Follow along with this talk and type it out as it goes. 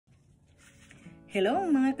Hello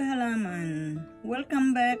mga kahalaman!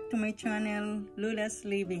 Welcome back to my channel, Lula's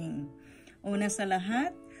Living. Una sa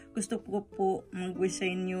lahat, gusto ko po mag-wish sa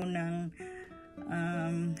inyo ng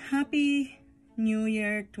Happy New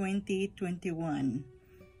Year 2021.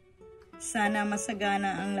 Sana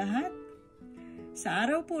masagana ang lahat. Sa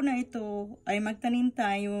araw po na ito ay magtanim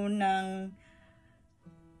tayo ng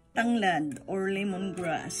tanglad or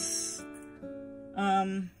lemongrass.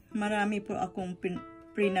 Marami po akong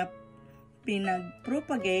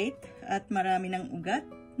pinag-propagate at marami ng ugat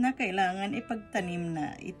na kailangan ipagtanim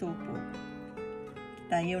na. Ito po.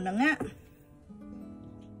 Tayo na nga.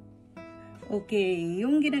 Okay,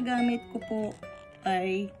 yung ginagamit ko po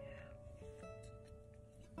ay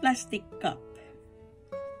plastic cup.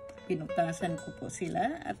 Pinutasan ko po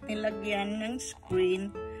sila at nilagyan ng screen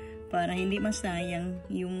para hindi masayang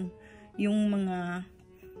yung mga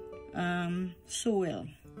soil.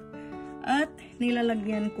 At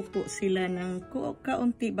nilalagyan ko po sila ng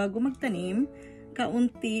kaunti bago magtanim,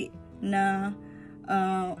 kaunti na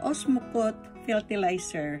Osmocote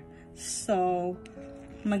fertilizer. So,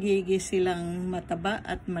 magiging silang mataba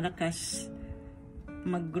at malakas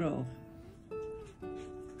mag-grow.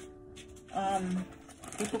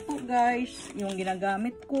 Ito po guys, yung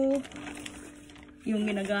ginagamit ko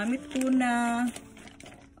na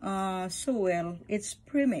soil, it's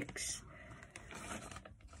premix.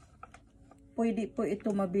 Pwede po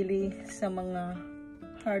ito mabili sa mga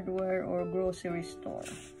hardware or grocery store.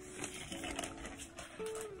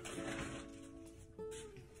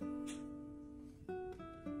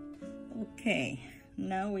 Okay,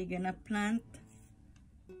 now we're gonna plant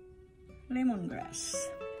lemongrass.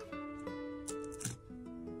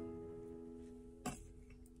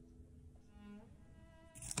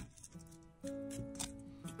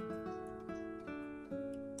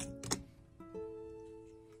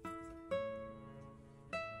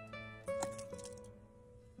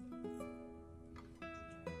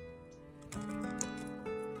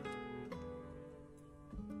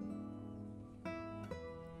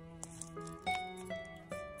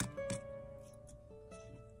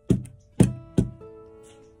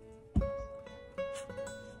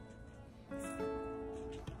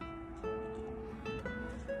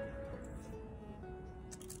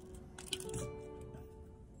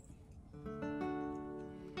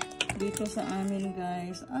 Dito sa amin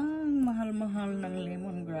guys, ang mahal-mahal ng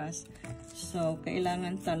lemongrass. So,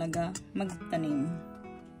 kailangan talaga magtanim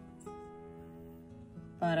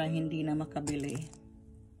para hindi na makabili.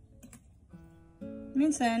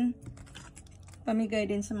 Minsan, pamigay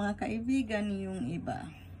din sa mga kaibigan yung iba.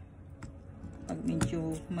 Pag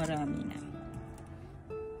medyo marami na.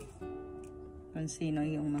 Kung sino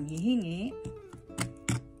yung manghihingi,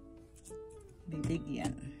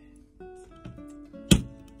 bibigyan.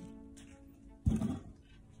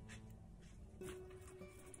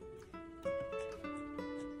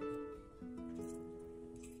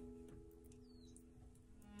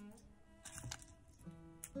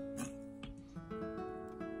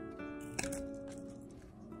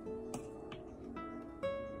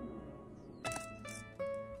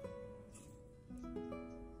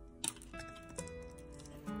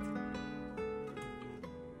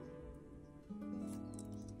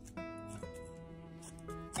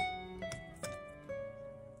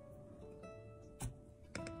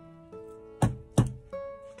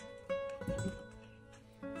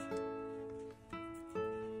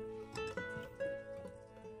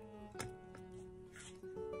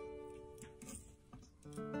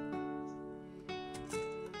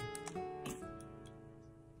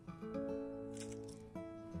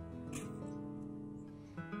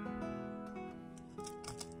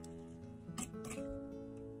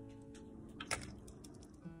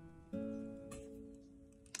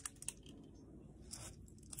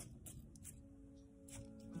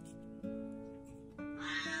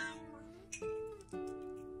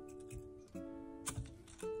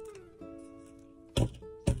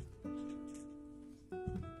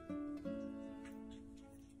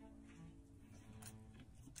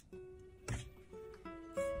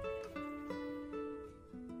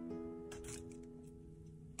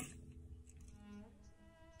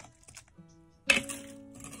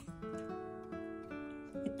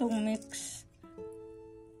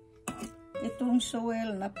 Itong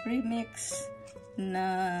soil na premix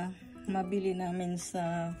na mabili namin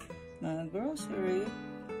sa grocery,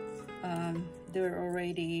 they're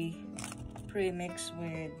already premixed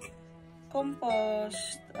with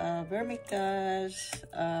compost, vermicast,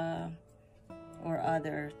 or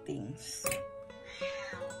other things.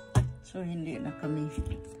 So, hindi na kami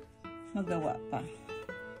magawa pa.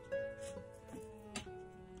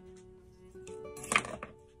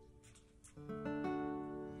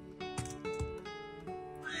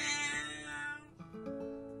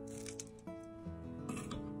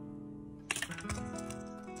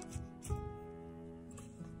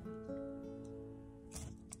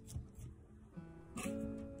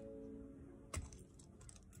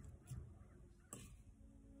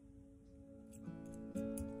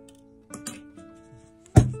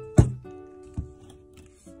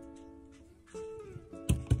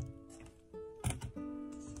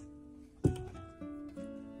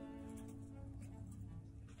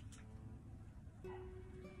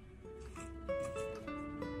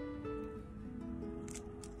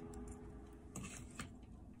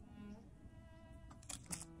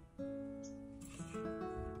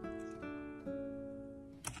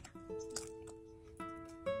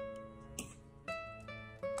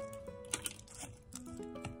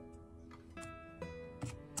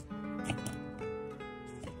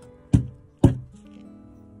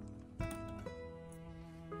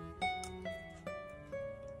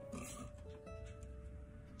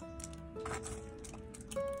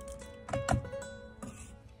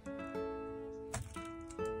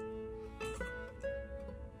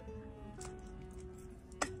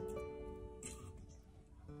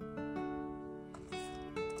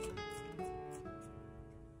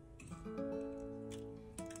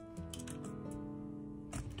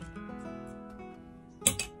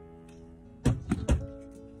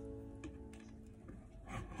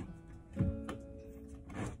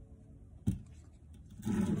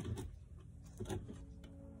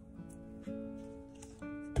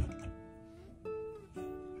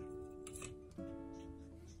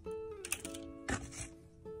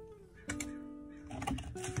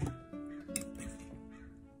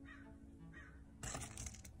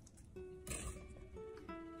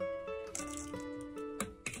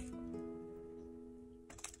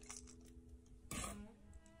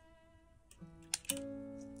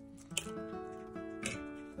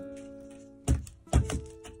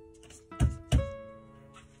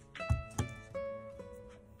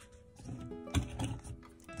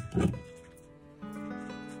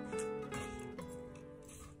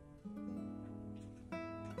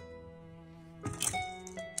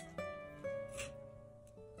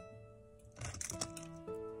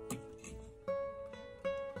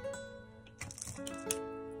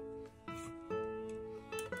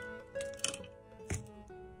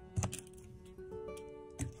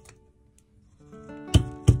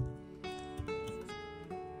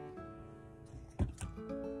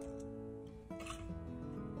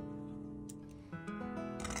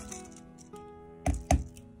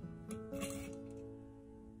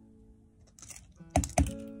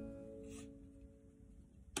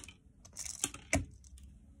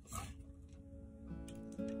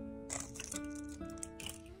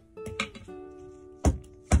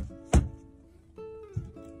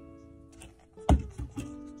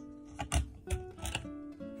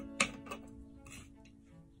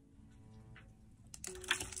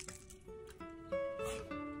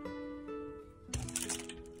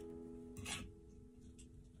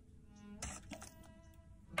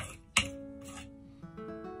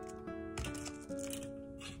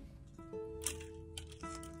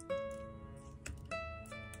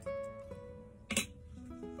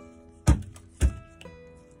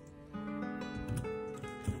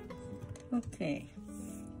 Okay.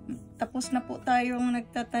 Tapos na po tayong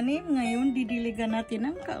nagtatanim. Ngayon, didiligan natin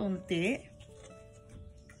ng kaunti.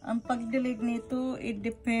 Ang pagdilig nito, it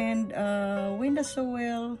depend when the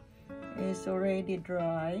soil is already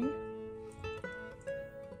dry.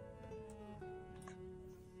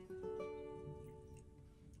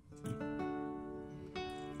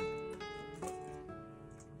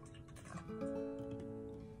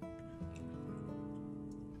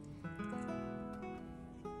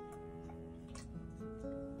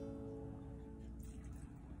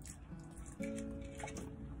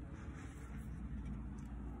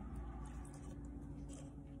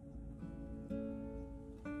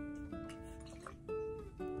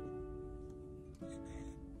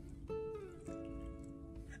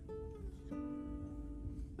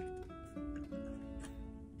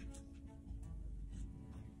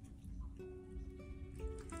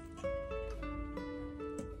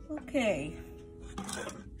 Okay.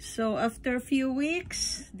 So after a few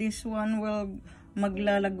weeks, this one will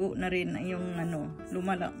maglalago na rin yung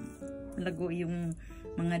lumalago yung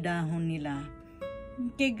mga dahon nila.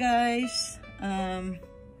 Okay guys,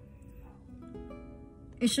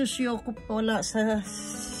 isusyo ko pala sa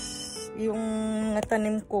yung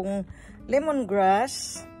natanim kong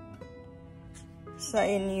lemongrass sa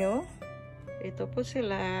inyo. Ito po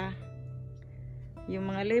sila.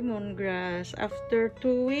 Yung mga lemongrass, after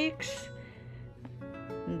 2 weeks,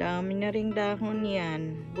 ang dami na ring dahon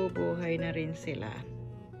yan. Bubuhay na rin sila.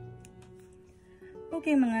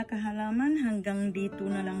 Okay mga kahalaman, hanggang dito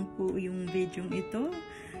na lang po yung video ito.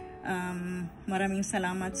 Maraming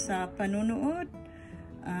salamat sa panunood.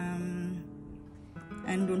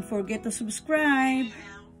 And don't forget to subscribe.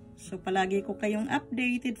 So palagi ko kayong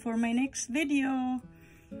updated for my next video.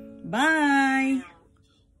 Bye!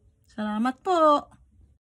 Salamat po!